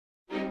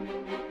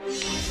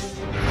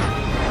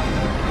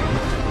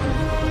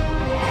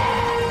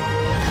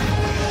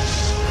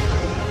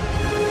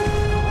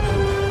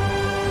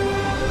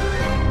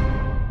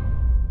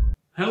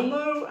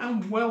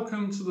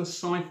welcome to the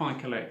Sci-Fi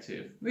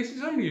Collective. This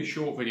is only a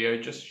short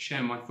video just to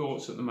share my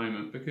thoughts at the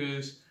moment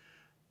because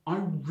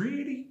I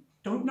really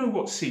don't know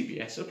what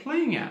CBS are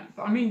playing at.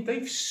 I mean,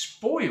 they've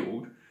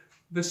spoiled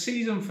the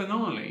season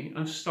finale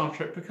of Star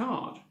Trek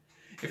Picard.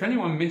 If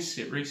anyone missed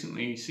it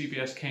recently,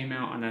 CBS came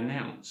out and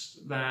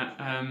announced that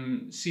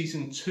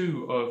season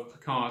 2 of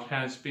Picard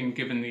has been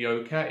given the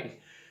okay.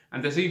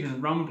 And there's even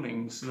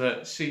rumblings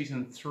that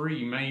season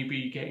 3 may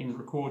be getting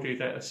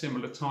recorded at a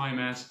similar time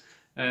as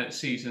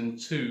season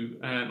 2,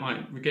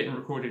 like we're getting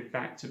recorded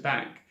back to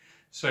back,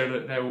 so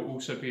that there will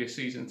also be a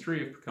season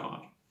 3 of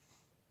Picard.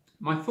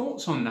 My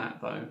thoughts on that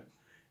though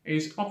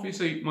is,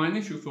 obviously my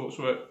initial thoughts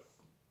were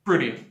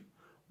brilliant.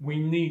 We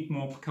need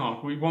more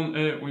Picard. We want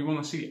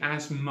to see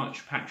as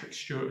much Patrick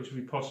Stewart as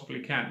we possibly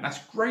can.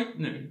 That's great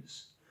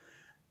news.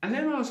 And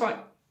then I was like,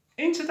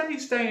 in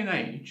today's day and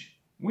age,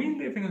 we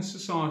live in a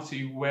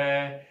society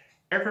where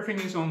everything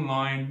is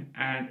online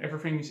and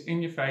everything is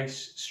in your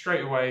face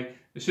straight away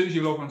as soon as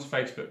you log onto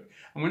Facebook.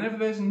 And whenever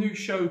there's a new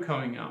show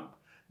coming up,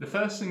 the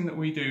first thing that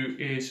we do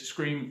is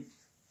scream,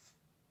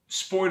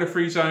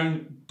 spoiler-free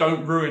zone,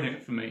 don't ruin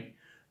it for me.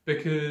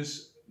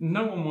 Because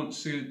no one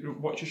wants to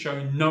watch a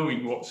show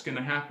knowing what's going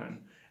to happen.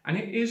 And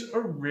it is a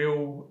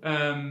real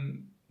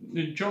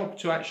job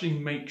to actually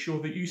make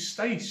sure that you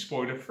stay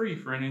spoiler-free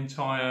for an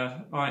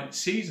entire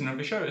season of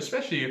the show,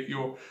 especially if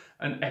you're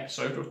an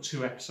episode or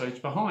 2 episodes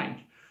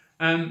behind.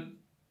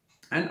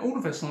 And all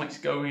of us like to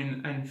go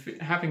in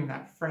and having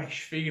that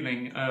fresh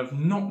feeling of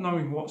not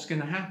knowing what's going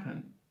to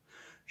happen.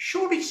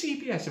 Surely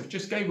CBS have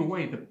just gave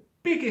away the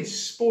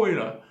biggest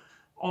spoiler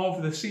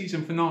of the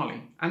season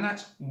finale, and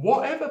that's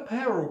whatever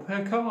peril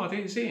Picard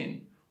is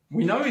in,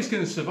 we know he's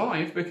going to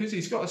survive because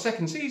he's got a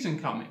second season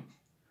coming.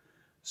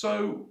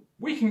 So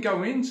we can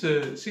go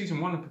into season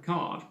 1 of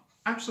Picard,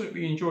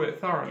 absolutely enjoy it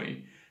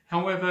thoroughly,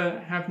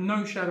 however, have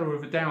no shadow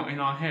of a doubt in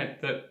our head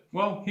that,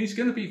 well, he's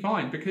going to be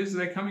fine because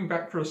they're coming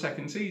back for a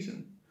second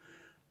season.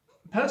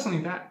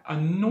 Personally, that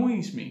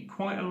annoys me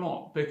quite a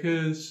lot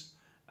because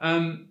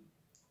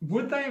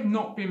would they have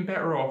not been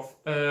better off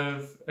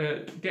of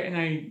getting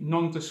a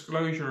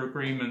non-disclosure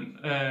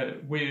agreement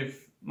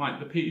with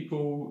the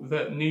people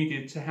that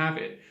needed to have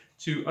it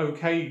to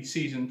okay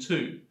season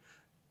 2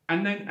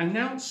 and then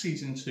announce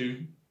season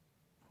 2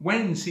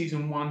 when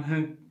season 1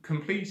 had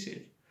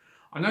completed?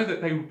 I know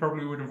that they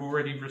probably would have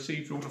already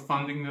received all the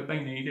funding that they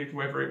needed,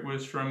 whether it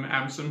was from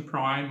Amazon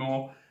Prime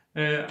or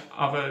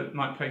other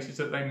places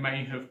that they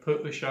may have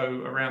put the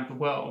show around the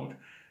world.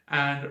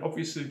 And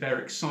obviously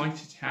they're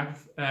excited to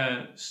have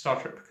Star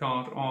Trek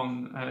Picard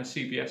on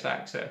CBS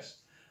Access.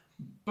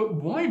 But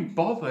why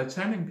bother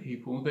telling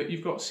people that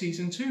you've got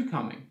season 2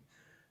 coming?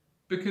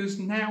 Because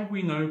now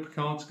we know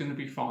Picard's going to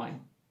be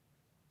fine.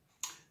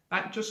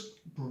 That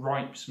just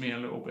gripes me a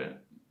little bit.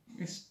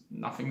 It's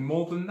nothing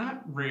more than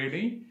that,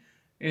 really.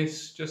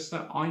 It's just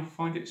that I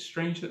find it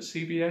strange that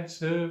CBS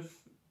have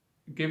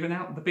given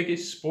out the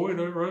biggest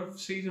spoiler of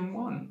season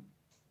 1.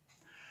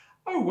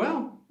 Oh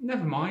well,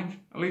 never mind.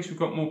 At least we've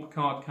got more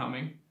Picard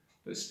coming.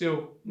 But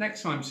still,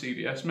 next time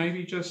CBS,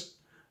 maybe just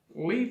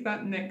leave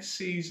that next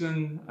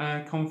season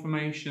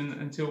confirmation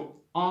until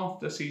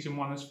after season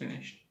 1 is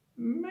finished.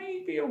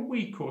 Maybe a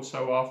week or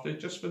so after,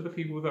 just for the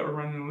people that are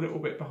running a little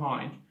bit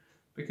behind.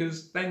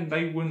 Because then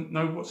they wouldn't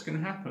know what's going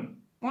to happen.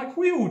 Like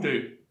we all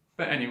do.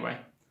 But anyway.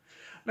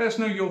 Let us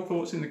know your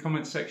thoughts in the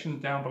comments section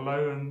down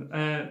below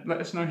and let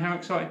us know how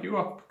excited you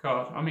are for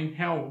Picard. I mean,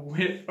 hell,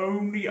 we're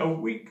only a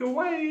week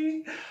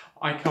away.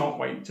 I can't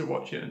wait to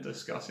watch it and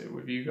discuss it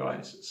with you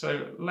guys.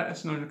 So let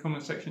us know in the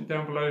comments section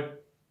down below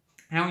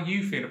how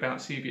you feel about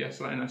CBS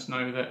letting us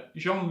know that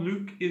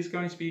Jean-Luc is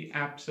going to be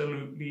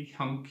absolutely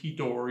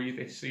hunky-dory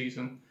this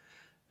season.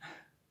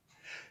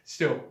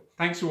 Still,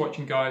 thanks for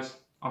watching, guys.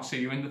 I'll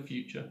see you in the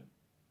future.